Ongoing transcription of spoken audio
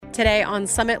Today on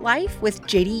Summit Life with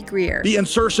J.D. Greer. The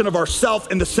insertion of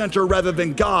ourself in the center rather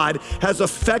than God has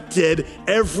affected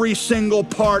every single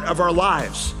part of our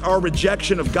lives. Our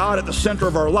rejection of God at the center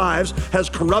of our lives has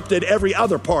corrupted every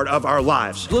other part of our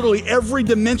lives. Literally every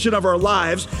dimension of our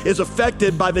lives is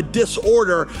affected by the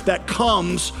disorder that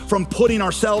comes from putting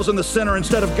ourselves in the center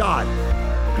instead of God.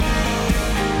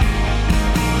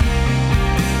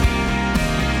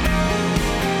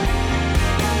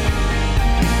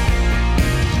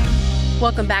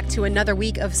 Welcome back to another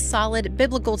week of solid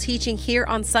biblical teaching here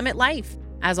on Summit Life.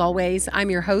 As always,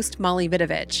 I'm your host, Molly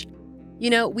Vidovich.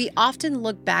 You know, we often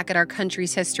look back at our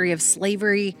country's history of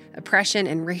slavery, oppression,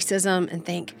 and racism and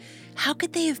think, how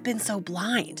could they have been so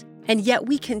blind? And yet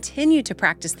we continue to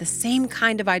practice the same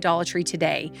kind of idolatry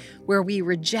today, where we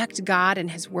reject God and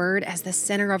His Word as the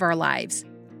center of our lives.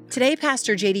 Today,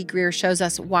 Pastor J.D. Greer shows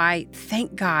us why,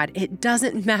 thank God, it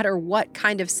doesn't matter what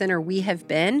kind of sinner we have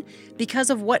been because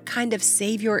of what kind of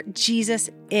Savior Jesus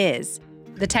is.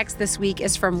 The text this week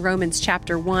is from Romans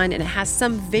chapter 1, and it has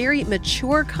some very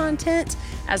mature content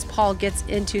as Paul gets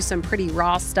into some pretty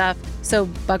raw stuff, so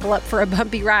buckle up for a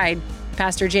bumpy ride.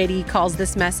 Pastor J.D. calls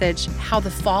this message, How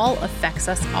the Fall Affects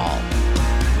Us All.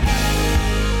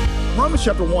 Romans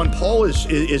chapter 1, Paul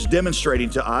is demonstrating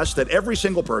to us that every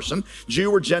single person,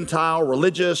 Jew or Gentile,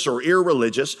 religious or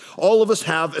irreligious, all of us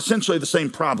have essentially the same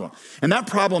problem. And that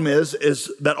problem is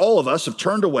that all of us have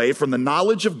turned away from the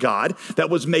knowledge of God that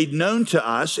was made known to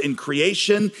us in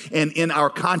creation and in our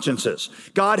consciences.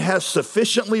 God has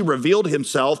sufficiently revealed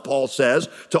Himself, Paul says,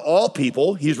 to all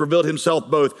people. He's revealed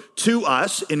Himself both to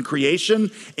us in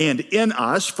creation and in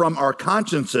us from our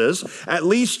consciences, at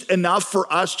least enough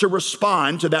for us to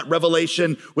respond to that revelation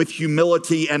with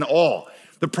humility and awe.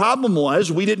 The problem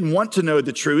was we didn't want to know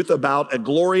the truth about a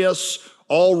glorious,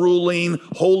 all-ruling,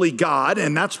 holy God,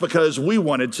 and that's because we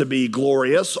wanted to be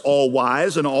glorious,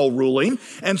 all-wise, and all-ruling.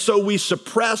 And so we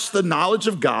suppressed the knowledge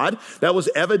of God that was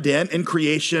evident in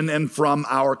creation and from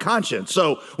our conscience.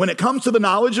 So when it comes to the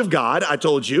knowledge of God, I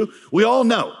told you, we all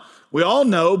know. We all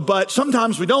know, but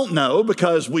sometimes we don't know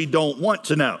because we don't want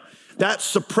to know. That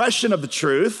suppression of the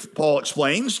truth, Paul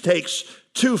explains, takes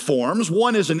two forms.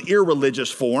 One is an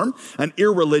irreligious form, an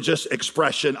irreligious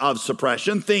expression of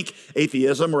suppression. Think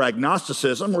atheism or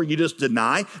agnosticism, where you just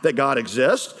deny that God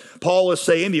exists. Paul is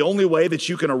saying the only way that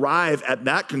you can arrive at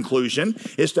that conclusion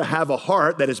is to have a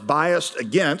heart that is biased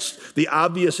against the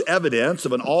obvious evidence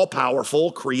of an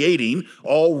all-powerful, creating,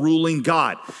 all-ruling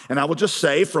God. And I will just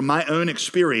say from my own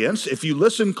experience, if you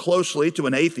listen closely to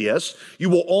an atheist, you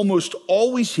will almost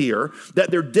always hear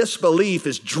that their disbelief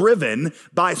is driven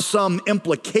by some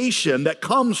implication that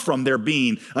comes from their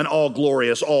being an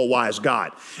all-glorious, all-wise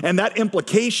God. And that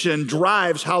implication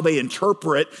drives how they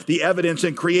interpret the evidence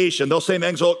in creation. They'll say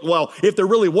things, well, if there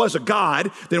really was a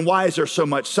God, then why is there so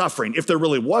much suffering? If there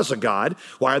really was a God,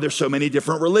 why are there so many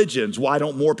different religions? Why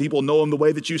don't more people know Him the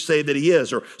way that you say that He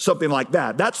is, or something like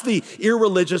that? That's the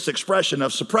irreligious expression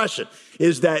of suppression,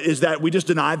 is that we just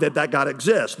deny that God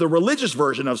exists. The religious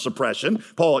version of suppression,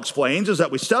 Paul explains, is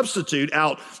that we substitute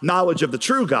out knowledge of the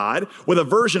true God with a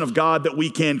version of God that we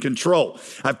can control.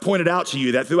 I've pointed out to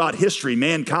you that throughout history,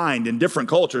 mankind in different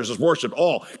cultures has worshiped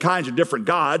all kinds of different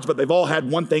gods, but they've all had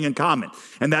one thing in common,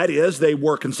 and that is they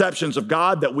were conceptions of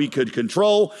God that we could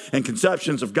control and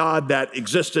conceptions of God that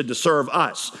existed to serve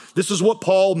us. This is what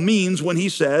Paul means when he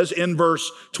says in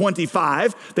verse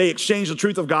 25, they exchanged the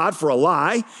truth of God for a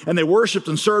lie, and they worshiped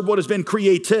and served what has been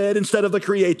created instead of the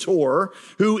Creator,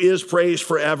 who is praised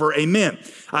forever. Amen.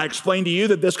 I explained to you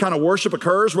that this kind of worship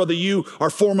occurs whether you are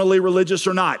formally religious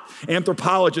or not.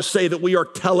 Anthropologists say that we are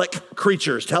telic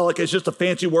creatures. Telic is just a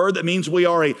fancy word that means we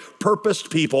are a purposed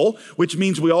people, which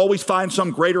means we always find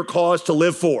some greater cause to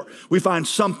live for. We find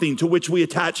something to which we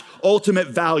attach ultimate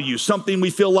value, something we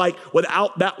feel like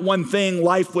without that one thing,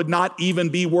 life would not even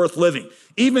be worth living.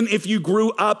 Even if you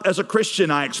grew up as a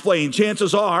Christian, I explained,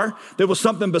 chances are there was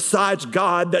something besides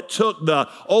God that took the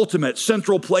ultimate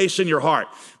central place in your heart.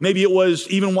 Maybe it was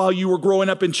even while you were growing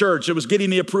up in church, it was getting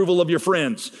the approval of your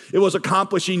friends. It was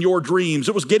accomplishing your dreams.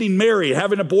 It was getting married,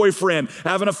 having a boyfriend,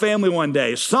 having a family one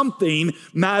day. Something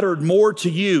mattered more to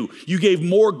you. You gave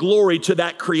more glory to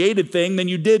that created thing than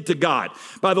you did to God.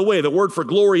 By the way, the word for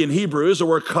glory in Hebrew is the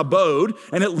word kabod,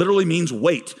 and it literally means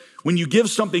weight. When you give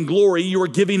something glory, you are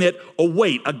giving it a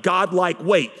weight, a godlike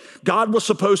weight. God was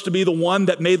supposed to be the one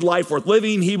that made life worth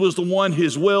living. He was the one,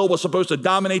 His will was supposed to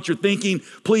dominate your thinking.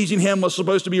 Pleasing Him was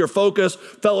supposed to be your focus.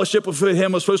 Fellowship with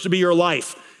Him was supposed to be your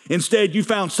life. Instead, you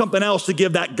found something else to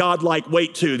give that godlike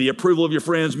weight to, the approval of your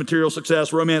friends, material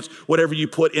success, romance, whatever you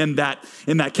put in that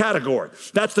category.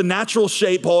 That's the natural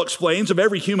shape, Paul explains, of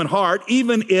every human heart,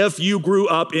 even if you grew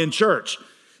up in church.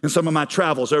 In some of my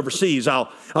travels overseas, I'll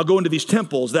go into these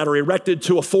temples that are erected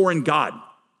to a foreign god.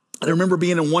 I remember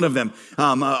being in one of them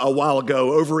a while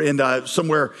ago over in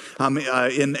somewhere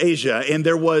in Asia, and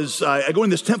there was, I go in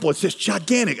this temple, it's this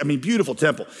gigantic, beautiful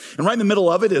temple. And right in the middle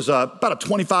of it is about a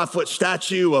 25-foot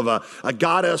statue of a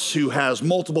goddess who has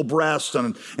multiple breasts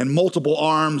and multiple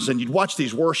arms, and you'd watch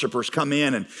these worshipers come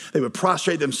in, and they would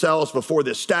prostrate themselves before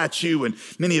this statue, and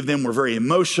many of them were very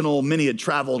emotional. Many had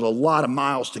traveled a lot of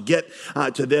miles to get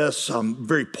to this,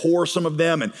 very poor, some of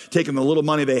them, and taking the little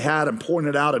money they had and pouring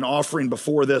it out and offering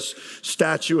before this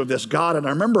statue of this God. And I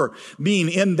remember being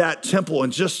in that temple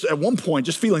and just at one point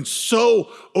just feeling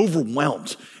so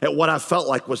overwhelmed at what I felt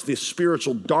like was the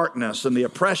spiritual darkness and the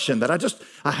oppression that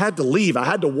I had to leave. I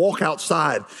had to walk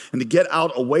outside and to get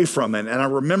out away from it. And I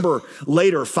remember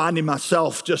later finding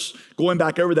myself just going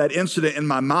back over that incident in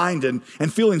my mind and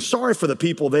feeling sorry for the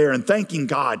people there and thanking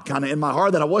God kind of in my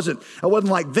heart that I wasn't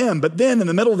like them. But then in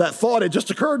the middle of that thought, it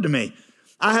just occurred to me,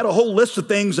 I had a whole list of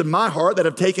things in my heart that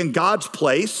have taken God's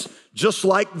place, just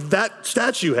like that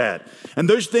statue had. And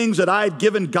those things that I had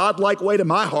given God-like weight in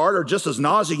my heart are just as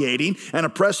nauseating and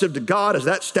oppressive to God as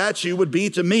that statue would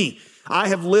be to me. I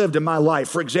have lived in my life,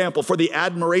 for example, for the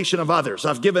admiration of others.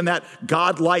 I've given that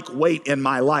God-like weight in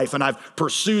my life, and I've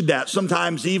pursued that,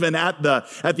 sometimes even at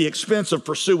the expense of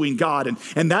pursuing God.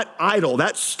 And that idol,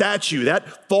 that statue,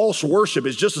 that false worship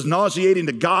is just as nauseating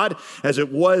to God as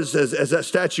it was, as that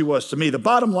statue was to me. The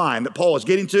bottom line that Paul is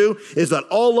getting to is that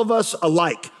all of us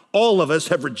alike, all of us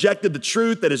have rejected the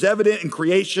truth that is evident in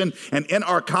creation and in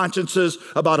our consciences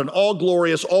about an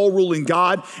all-glorious, all-ruling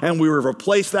God, and we have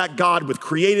replaced that God with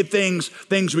created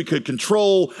things we could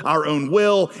control, our own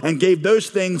will, and gave those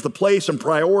things the place and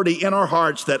priority in our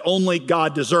hearts that only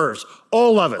God deserves.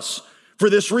 All of us. For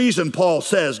this reason, Paul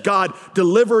says, God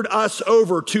delivered us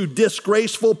over to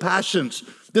disgraceful passions.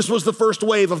 This was the first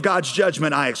wave of God's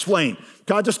judgment, I explained.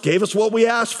 God just gave us what we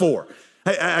asked for.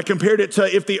 I compared it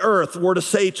to if the earth were to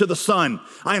say to the sun,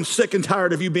 I am sick and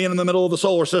tired of you being in the middle of the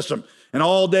solar system. And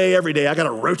all day, every day, I got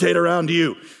to rotate around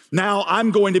you. Now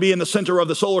I'm going to be in the center of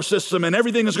the solar system and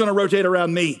everything is going to rotate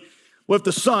around me. Well, if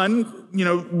the sun,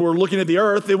 were looking at the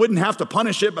earth, they wouldn't have to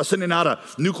punish it by sending out a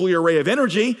nuclear ray of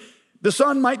energy. The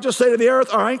sun might just say to the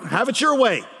earth, all right, have it your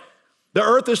way. The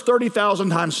earth is 30,000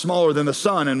 times smaller than the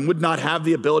sun and would not have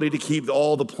the ability to keep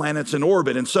all the planets in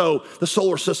orbit. And so the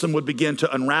solar system would begin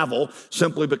to unravel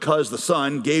simply because the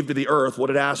sun gave to the earth what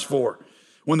it asked for.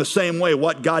 Well, in the same way,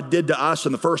 what God did to us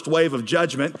in the first wave of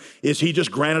judgment is he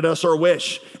just granted us our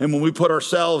wish. And when we put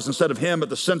ourselves instead of him at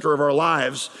the center of our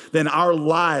lives, then our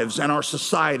lives and our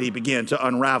society began to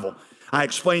unravel. I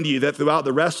explained to you that throughout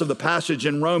the rest of the passage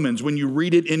in Romans, when you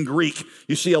read it in Greek,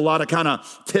 you see a lot of kind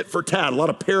of tit for tat, a lot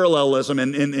of parallelism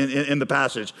in the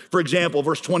passage. For example,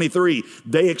 verse 23,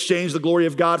 they exchanged the glory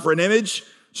of God for an image,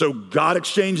 so God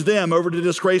exchanged them over to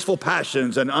disgraceful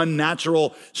passions and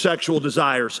unnatural sexual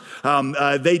desires.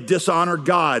 They dishonored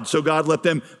God, so God let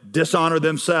them dishonor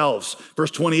themselves.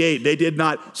 Verse 28, they did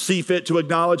not see fit to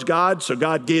acknowledge God, so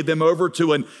God gave them over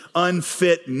to an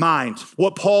unfit mind.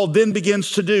 What Paul then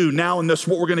begins to do now, and this is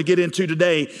what we're going to get into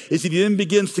today, is he then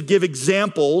begins to give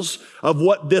examples of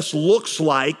what this looks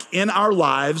like in our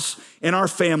lives, in our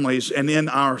families, and in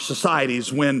our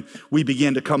societies when we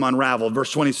begin to come unraveled.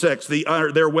 Verse 26,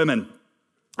 their women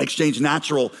exchanged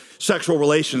natural sexual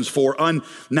relations for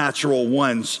unnatural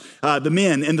ones. The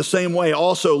men, in the same way,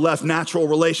 also left natural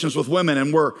relations with women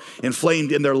and were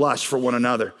inflamed in their lust for one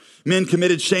another. Men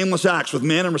committed shameless acts with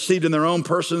men and received in their own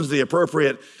persons the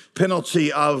appropriate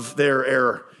penalty of their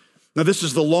error. Now, this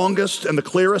is the longest and the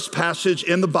clearest passage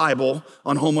in the Bible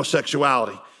on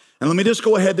homosexuality. And let me just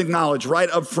go ahead and acknowledge right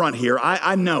up front here,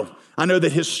 I know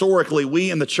that historically we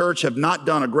in the church have not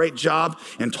done a great job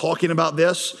in talking about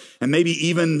this, and maybe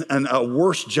even a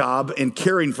worse job in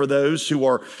caring for those who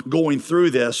are going through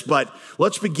this. But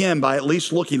let's begin by at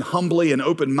least looking humbly and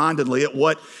open-mindedly at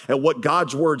what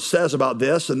God's word says about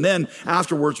this. And then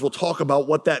afterwards, we'll talk about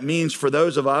what that means for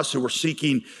those of us who are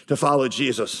seeking to follow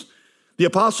Jesus. The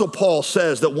Apostle Paul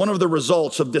says that one of the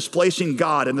results of displacing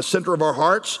God in the center of our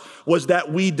hearts was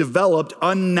that we developed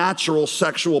unnatural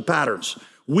sexual patterns.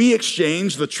 We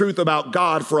exchanged the truth about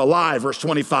God for a lie, verse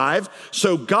 25.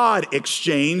 So God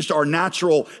exchanged our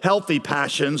natural, healthy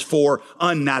passions for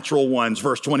unnatural ones,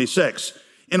 verse 26.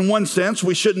 In one sense,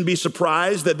 we shouldn't be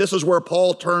surprised that this is where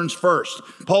Paul turns first.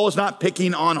 Paul is not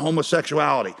picking on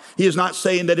homosexuality. He is not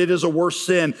saying that it is a worse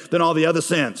sin than all the other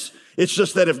sins. It's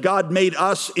just that if God made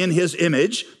us in his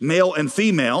image, male and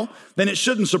female, then it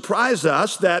shouldn't surprise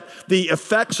us that the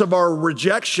effects of our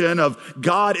rejection of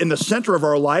God in the center of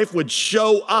our life would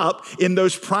show up in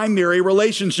those primary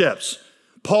relationships.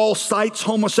 Paul cites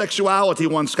homosexuality,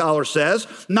 one scholar says,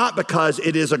 not because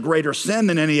it is a greater sin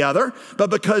than any other,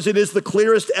 but because it is the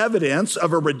clearest evidence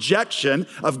of a rejection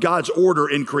of God's order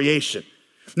in creation.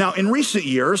 Now, in recent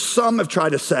years, some have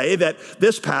tried to say that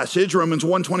this passage, Romans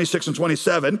 1:26 and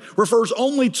 27, refers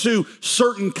only to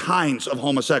certain kinds of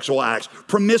homosexual acts,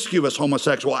 promiscuous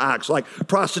homosexual acts like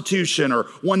prostitution or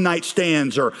one-night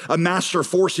stands or a master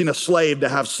forcing a slave to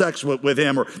have sex with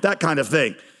him or that kind of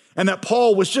thing. And that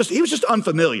Paul was just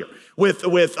unfamiliar with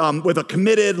a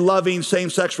committed, loving,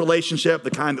 same-sex relationship, the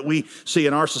kind that we see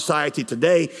in our society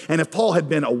today. And if Paul had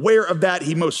been aware of that,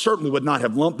 he most certainly would not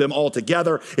have lumped them all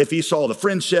together. If he saw the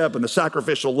friendship and the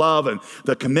sacrificial love and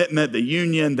the commitment, the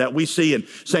union that we see in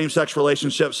same-sex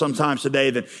relationships sometimes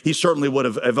today, then he certainly would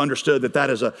have understood that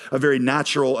is a very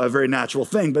natural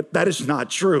thing. But that is not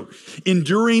true.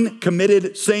 Enduring,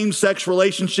 committed, same-sex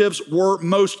relationships were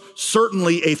most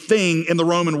certainly a thing in the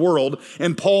Roman world,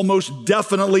 and Paul most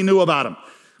definitely knew about him.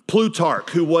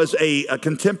 Plutarch, who was a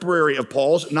contemporary of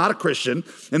Paul's, not a Christian,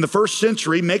 in the first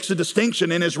century makes a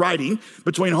distinction in his writing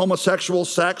between homosexual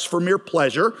sex for mere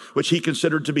pleasure, which he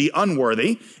considered to be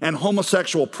unworthy, and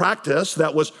homosexual practice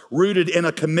that was rooted in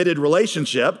a committed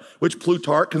relationship, which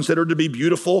Plutarch considered to be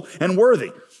beautiful and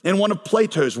worthy. In one of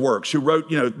Plato's works, who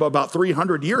wrote, about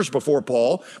 300 years before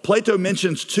Paul, Plato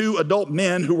mentions two adult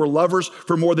men who were lovers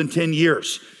for more than 10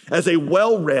 years. As a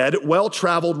well-read,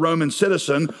 well-traveled Roman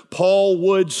citizen, Paul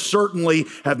would certainly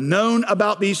have known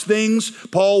about these things.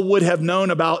 Paul would have known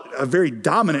about a very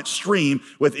dominant stream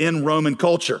within Roman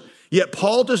culture. Yet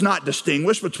Paul does not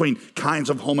distinguish between kinds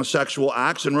of homosexual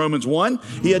acts. In Romans 1,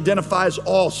 he identifies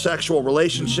all sexual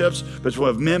relationships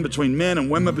between men and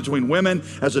women, between women,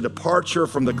 as a departure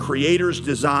from the Creator's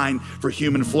design for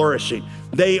human flourishing.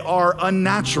 They are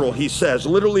unnatural, he says.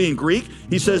 Literally in Greek,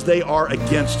 he says they are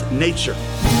against nature.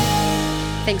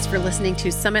 Thanks for listening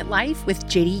to Summit Life with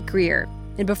J.D. Greer.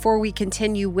 And before we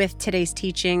continue with today's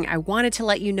teaching, I wanted to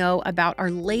let you know about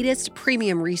our latest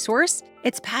premium resource.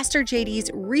 It's Pastor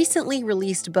J.D.'s recently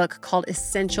released book called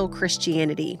Essential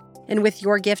Christianity. And with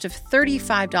your gift of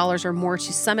 $35 or more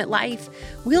to Summit Life,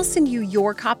 we'll send you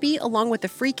your copy along with a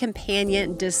free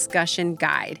companion discussion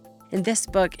guide. And this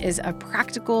book is a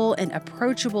practical and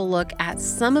approachable look at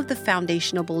some of the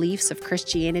foundational beliefs of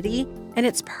Christianity, and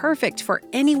it's perfect for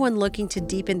anyone looking to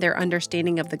deepen their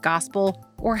understanding of the gospel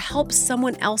or help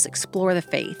someone else explore the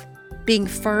faith. Being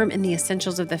firm in the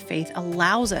essentials of the faith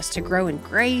allows us to grow in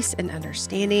grace and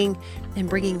understanding and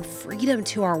bringing freedom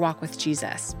to our walk with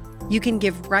Jesus. You can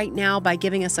give right now by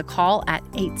giving us a call at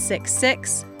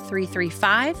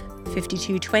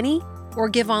 866-335-5220 or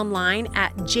give online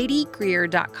at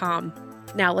jdgreer.com.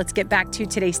 Now let's get back to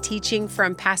today's teaching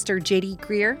from Pastor J.D.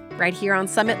 Greer right here on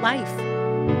Summit Life.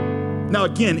 Now,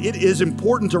 again, it is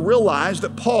important to realize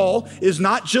that Paul is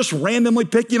not just randomly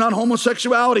picking on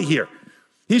homosexuality here.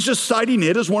 He's just citing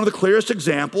it as one of the clearest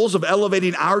examples of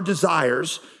elevating our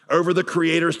desires over the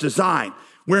Creator's design.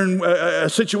 We're in a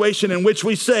situation in which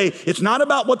we say it's not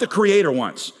about what the Creator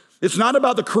wants. It's not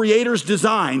about the Creator's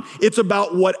design. It's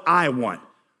about what I want.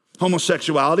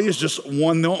 Homosexuality is just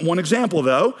one example,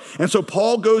 though. And so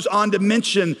Paul goes on to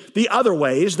mention the other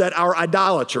ways that our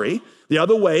idolatry, the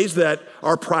other ways that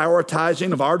our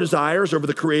prioritizing of our desires over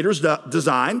the Creator's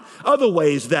design, other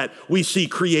ways that we see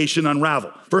creation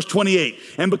unravel. Verse 28,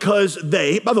 and because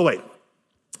they, by the way,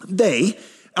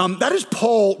 that is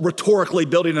Paul rhetorically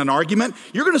building an argument.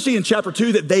 You're going to see in chapter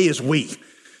 2 that they is we.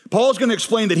 Paul's going to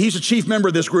explain that he's a chief member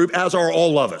of this group, as are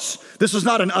all of us. This is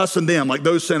not an us and them, like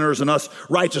those sinners and us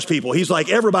righteous people. He's like,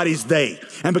 everybody's they.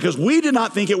 And because we did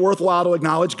not think it worthwhile to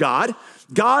acknowledge God,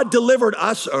 God delivered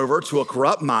us over to a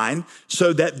corrupt mind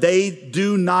so that they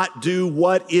do not do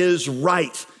what is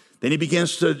right. Then he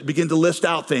begins to list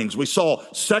out things. We saw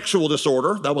sexual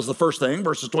disorder. That was the first thing,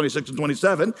 verses 26 and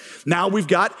 27. Now we've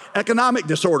got economic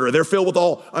disorder. They're filled with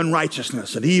all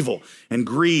unrighteousness and evil and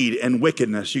greed and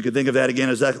wickedness. You could think of that again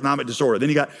as economic disorder. Then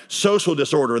you got social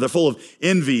disorder. They're full of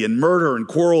envy and murder and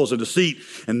quarrels and deceit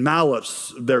and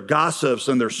malice. They're gossips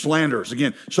and they're slanders.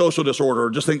 Again, social disorder.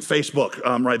 Just think Facebook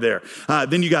right there.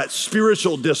 Then you got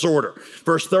spiritual disorder.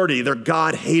 Verse 30, they're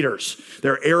God haters.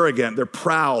 They're arrogant. They're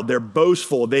proud. They're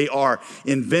boastful. They are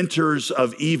inventors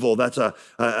of evil. That's a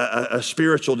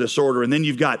spiritual disorder. And then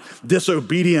you've got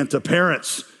disobedient to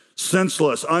parents,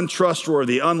 senseless,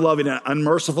 untrustworthy, unloving, and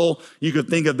unmerciful. You could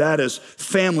think of that as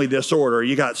family disorder.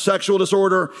 You got sexual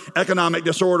disorder, economic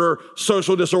disorder,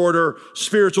 social disorder,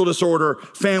 spiritual disorder,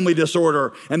 family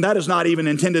disorder. And that is not even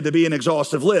intended to be an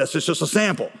exhaustive list. It's just a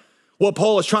sample. What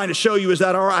Paul is trying to show you is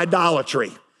that our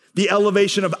idolatry, the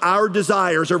elevation of our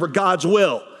desires over God's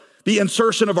will, The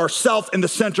insertion of ourself in the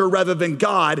center rather than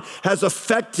God has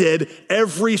affected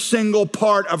every single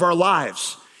part of our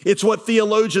lives. It's what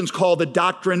theologians call the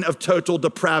doctrine of total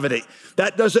depravity.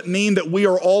 That doesn't mean that we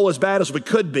are all as bad as we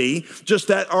could be, just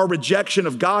that our rejection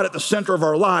of God at the center of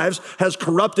our lives has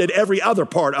corrupted every other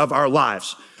part of our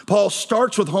lives. Paul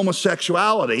starts with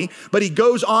homosexuality, but he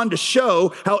goes on to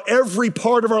show how every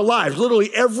part of our lives, literally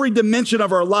every dimension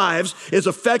of our lives, is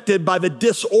affected by the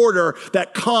disorder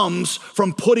that comes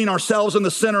from putting ourselves in the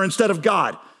center instead of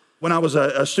God. When I was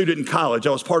a student in college,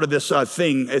 I was part of this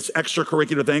it's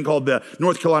extracurricular thing called the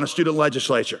North Carolina Student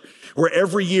Legislature, where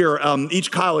every year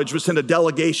each college would send a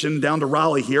delegation down to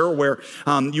Raleigh here, where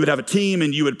you would have a team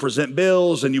and you would present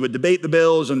bills and you would debate the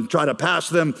bills and try to pass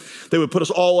them. They would put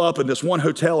us all up in this one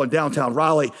hotel in downtown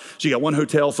Raleigh. So you got one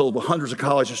hotel filled with hundreds of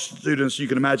college students. You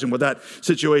can imagine what that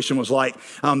situation was like.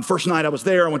 First night I was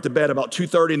there, I went to bed about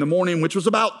 2:30 in the morning, which was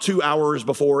about 2 hours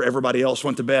before everybody else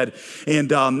went to bed.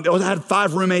 And I had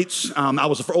 5 roommates. I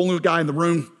was the only guy in the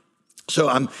room. So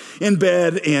I'm in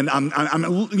bed and I'm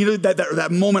that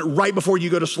moment right before you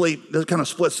go to sleep, that kind of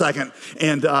split second.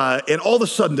 And all of a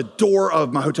sudden the door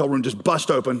of my hotel room just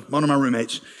bust open, one of my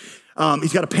roommates.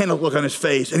 He's got a panic look on his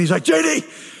face and he's like, JD,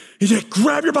 he said,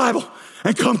 grab your Bible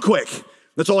and come quick.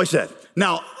 That's all he said.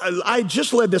 Now, I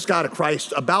just led this guy to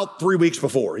Christ about 3 weeks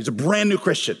before. He's a brand new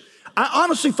Christian. I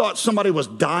honestly thought somebody was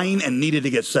dying and needed to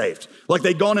get saved. Like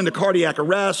they'd gone into cardiac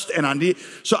arrest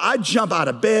so I jump out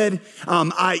of bed.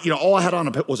 All I had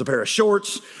on was a pair of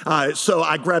shorts. So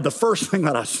I grabbed the first thing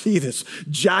that I see, this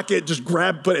jacket,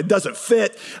 but it doesn't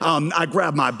fit. I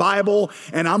grab my Bible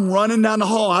and I'm running down the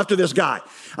hall after this guy.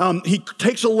 He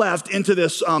takes a left into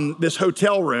this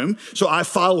hotel room. So I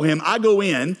follow him. I go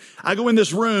in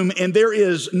this room and there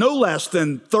is no less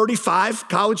than 35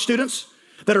 college students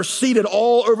that are seated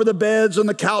all over the beds and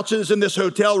the couches in this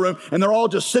hotel room, and they're all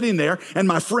just sitting there. And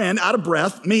my friend, out of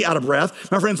breath,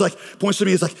 my friend's like, points to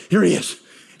me, he's like, here he is.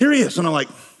 And I'm like,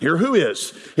 here who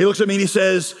is? He looks at me and he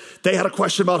says, they had a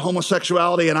question about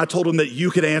homosexuality, and I told him that you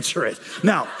could answer it.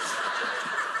 Now,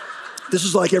 this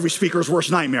is like every speaker's worst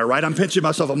nightmare, right? I'm pinching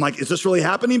myself. I'm like, is this really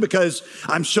happening? Because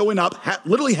I'm showing up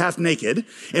literally half naked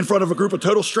in front of a group of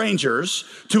total strangers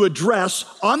to address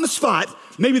on the spot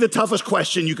maybe the toughest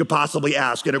question you could possibly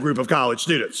ask in a group of college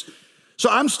students. So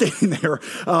I'm standing there,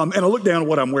 and I look down at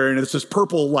what I'm wearing, and it's this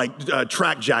purple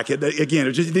track jacket that, again,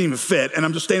 it just didn't even fit. And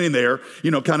I'm just standing there,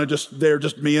 kind of just there,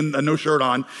 just me and no shirt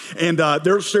on. And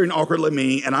they're staring awkwardly at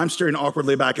me, and I'm staring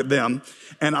awkwardly back at them.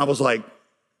 And I was like,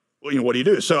 well, what do you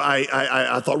do? So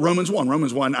I thought Romans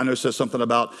 1, I know says something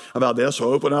about this.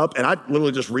 So I open up, and I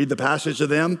literally just read the passage to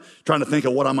them, trying to think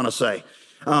of what I'm going to say.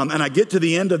 And I get to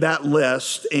the end of that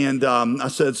list, and I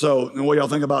said, "So, what do y'all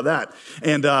think about that?"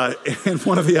 And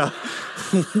one of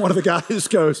the guys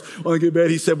goes, "Well, good bed."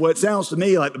 He said, "Well, it sounds to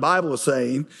me like the Bible is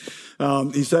saying."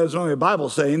 He says, "The Bible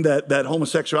is saying that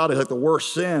homosexuality is like the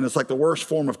worst sin. It's like the worst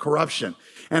form of corruption."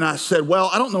 And I said,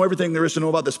 "Well, I don't know everything there is to know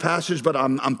about this passage, but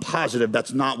I'm positive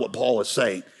that's not what Paul is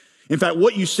saying." In fact,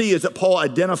 what you see is that Paul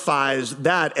identifies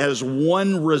that as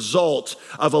one result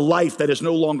of a life that is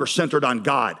no longer centered on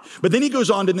God. But then he goes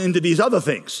on into these other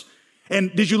things.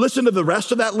 And did you listen to the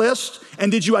rest of that list? And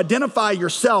did you identify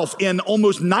yourself in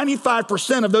almost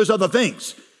 95% of those other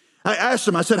things? I asked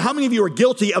him, I said, how many of you are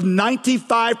guilty of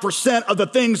 95% of the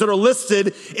things that are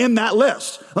listed in that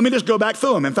list? Let me just go back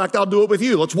through them. In fact, I'll do it with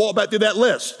you. Let's walk back through that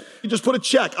list. You just put a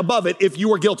check above it if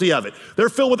you are guilty of it. They're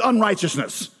filled with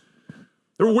unrighteousness.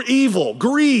 They were evil,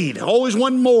 greed, always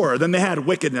wanting more than they had,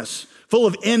 wickedness, full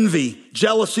of envy,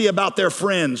 jealousy about their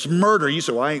friends, murder. You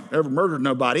say, well, I ain't ever murdered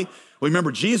nobody. Well,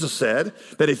 remember Jesus said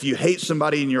that if you hate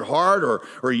somebody in your heart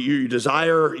or you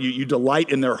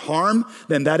delight in their harm,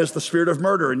 then that is the spirit of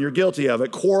murder and you're guilty of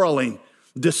it. Quarreling,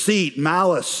 deceit,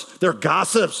 malice. They're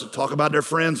gossips, talk about their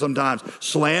friends sometimes.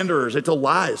 Slanderers, they tell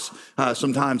lies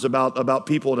sometimes about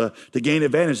people to gain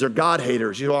advantage. They're God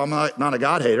haters. You know, I'm not a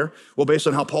God hater. Well, based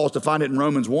on how Paul's defined it in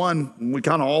Romans 1, we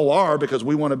kind of all are because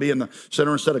we want to be in the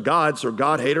center instead of God. So we're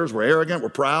God haters, we're arrogant, we're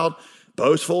proud,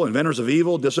 boastful, inventors of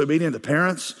evil, disobedient to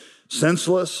parents,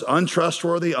 senseless,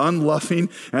 untrustworthy, unloving,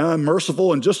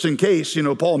 unmerciful. And just in case,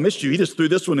 Paul missed you, he just threw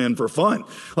this one in for fun,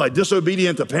 like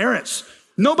disobedient to parents.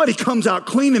 Nobody comes out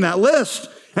clean in that list.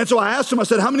 And so I asked him, I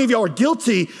said, how many of y'all are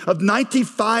guilty of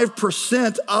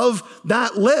 95% of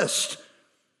that list?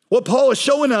 What Paul is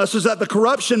showing us is that the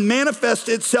corruption manifests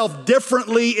itself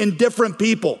differently in different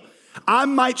people. I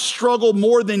might struggle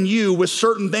more than you with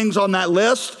certain things on that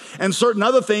list, and certain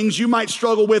other things you might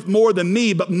struggle with more than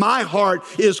me, but my heart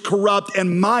is corrupt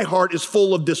and my heart is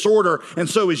full of disorder, and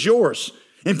so is yours.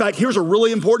 In fact, here's a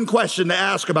really important question to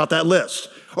ask about that list.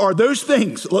 Are those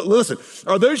things, listen,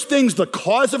 are those things the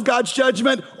cause of God's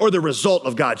judgment or the result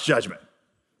of God's judgment?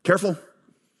 Careful.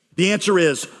 The answer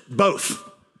is both.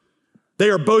 They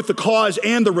are both the cause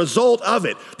and the result of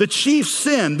it. The chief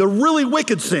sin, the really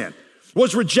wicked sin,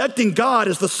 was rejecting God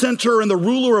as the center and the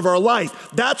ruler of our life.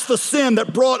 That's the sin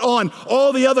that brought on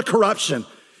all the other corruption.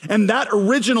 And that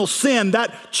original sin,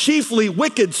 that chiefly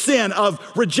wicked sin of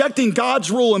rejecting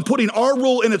God's rule and putting our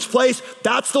rule in its place,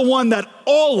 that's the one that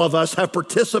all of us have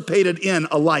participated in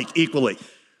alike equally.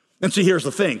 And see, here's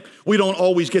the thing. We don't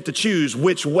always get to choose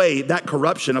which way that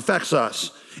corruption affects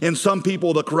us. In some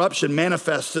people, the corruption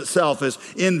manifests itself as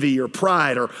envy or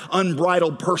pride or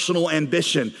unbridled personal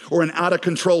ambition or an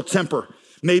out-of-control temper.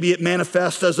 Maybe it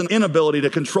manifests as an inability to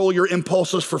control your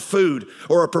impulses for food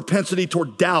or a propensity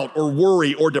toward doubt or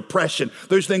worry or depression.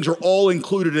 Those things are all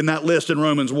included in that list in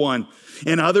Romans 1.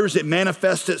 In others, it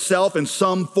manifests itself in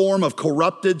some form of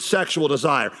corrupted sexual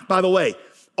desire. By the way,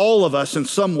 all of us in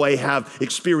some way have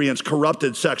experienced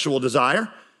corrupted sexual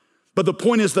desire. But the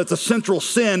point is that the central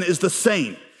sin is the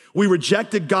same. We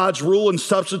rejected God's rule and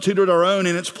substituted our own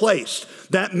in its place.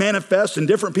 That manifests in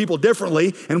different people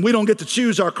differently, and we don't get to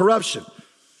choose our corruption.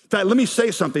 In fact, let me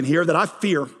say something here that I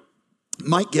fear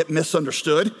might get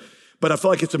misunderstood, but I feel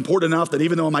like it's important enough that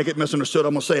even though it might get misunderstood,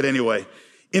 I'm gonna say it anyway.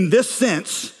 In this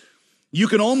sense, you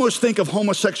can almost think of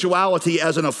homosexuality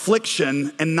as an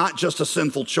affliction and not just a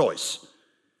sinful choice.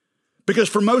 Because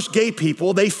for most gay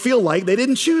people, they feel like they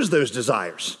didn't choose those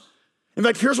desires. In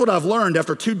fact, here's what I've learned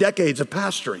after 2 decades of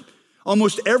pastoring.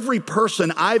 Almost every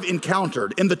person I've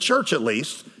encountered, in the church at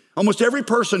least, almost every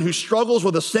person who struggles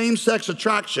with a same-sex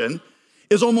attraction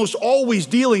is almost always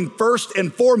dealing first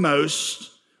and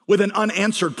foremost with an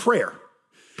unanswered prayer.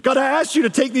 God, I asked you to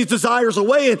take these desires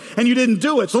away and you didn't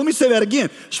do it. So let me say that again,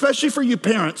 especially for you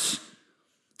parents,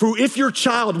 for if your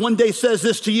child one day says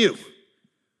this to you,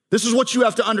 this is what you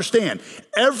have to understand.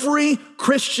 Every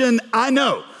Christian I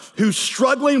know who's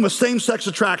struggling with same-sex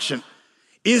attraction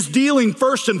is dealing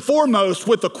first and foremost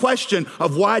with the question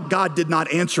of why God did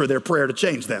not answer their prayer to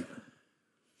change them.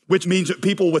 Which means that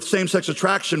people with same-sex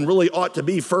attraction really ought to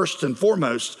be first and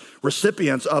foremost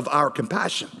recipients of our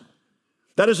compassion.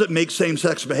 That doesn't make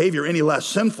same-sex behavior any less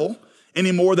sinful,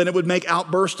 any more than it would make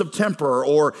outbursts of temper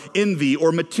or envy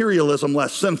or materialism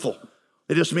less sinful.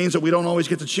 It just means that we don't always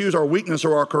get to choose our weakness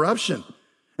or our corruption.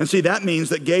 And see, that means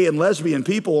that gay and lesbian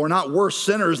people are not worse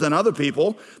sinners than other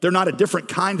people. They're not a different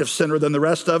kind of sinner than the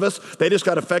rest of us. They just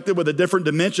got affected with a different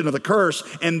dimension of the curse,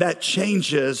 and that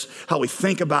changes how we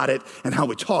think about it and how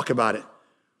we talk about it.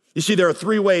 You see, there are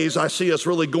 3 ways I see us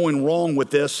really going wrong with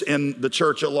this in the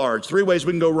church at large. 3 ways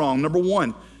we can go wrong. Number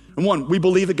one, we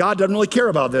believe that God doesn't really care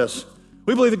about this.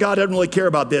 We believe that God doesn't really care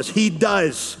about this. He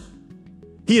does.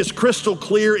 He is crystal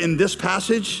clear in this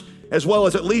passage, as well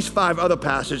as at least 5 other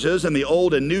passages in the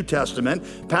Old and New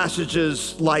Testament,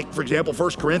 passages like, for example,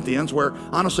 1 Corinthians, where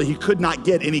honestly he could not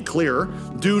get any clearer.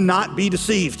 Do not be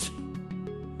deceived.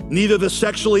 Neither the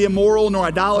sexually immoral, nor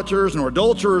idolaters, nor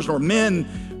adulterers, nor men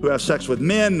who have sex with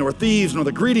men, nor thieves, nor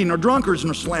the greedy, nor drunkards,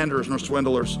 nor slanderers, nor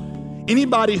swindlers.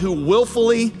 Anybody who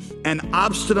willfully and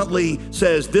obstinately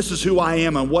says, this is who I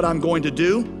am and what I'm going to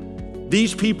do,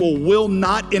 these people will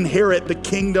not inherit the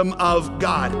kingdom of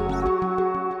God.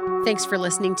 Thanks for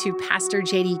listening to Pastor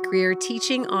J.D. Greer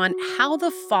teaching on how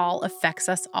the fall affects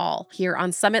us all here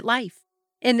on Summit Life.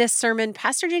 In this sermon,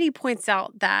 Pastor J.D. points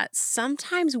out that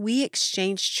sometimes we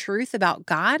exchange truth about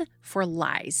God for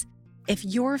lies. If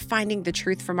you're finding the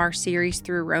truth from our series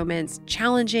through Romans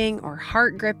challenging or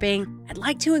heart-gripping, I'd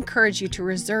like to encourage you to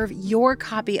reserve your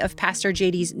copy of Pastor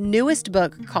J.D.'s newest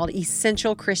book called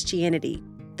Essential Christianity.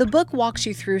 The book walks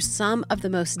you through some of the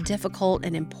most difficult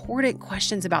and important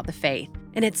questions about the faith,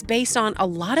 and it's based on a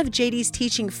lot of J.D.'s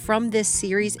teaching from this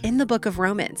series in the book of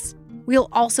Romans. We'll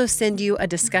also send you a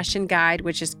discussion guide,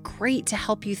 which is great to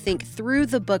help you think through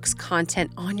the book's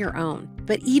content on your own,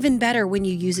 but even better when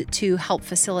you use it to help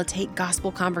facilitate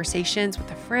gospel conversations with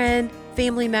a friend,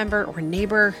 family member, or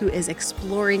neighbor who is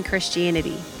exploring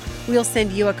Christianity. We'll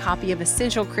send you a copy of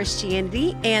Essential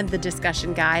Christianity and the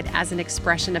discussion guide as an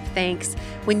expression of thanks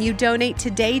when you donate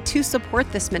today to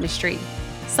support this ministry.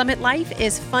 Summit Life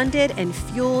is funded and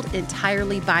fueled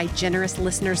entirely by generous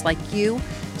listeners like you,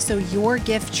 so your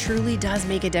gift truly does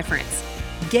make a difference.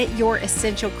 Get your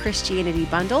Essential Christianity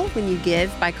bundle when you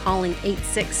give by calling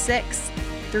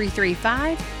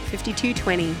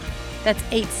 866-335-5220. That's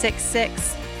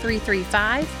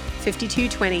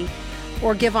 866-335-5220.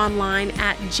 Or give online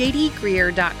at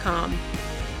jdgreer.com.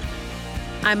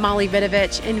 I'm Molly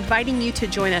Vidovich, inviting you to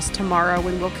join us tomorrow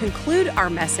when we'll conclude our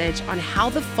message on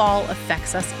how the fall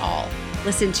affects us all.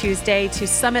 Listen Tuesday to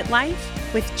Summit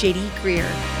Life with J.D. Greer.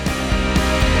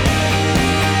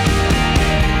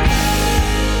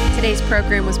 Today's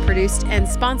program was produced and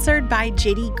sponsored by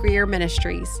J.D. Greer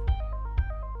Ministries.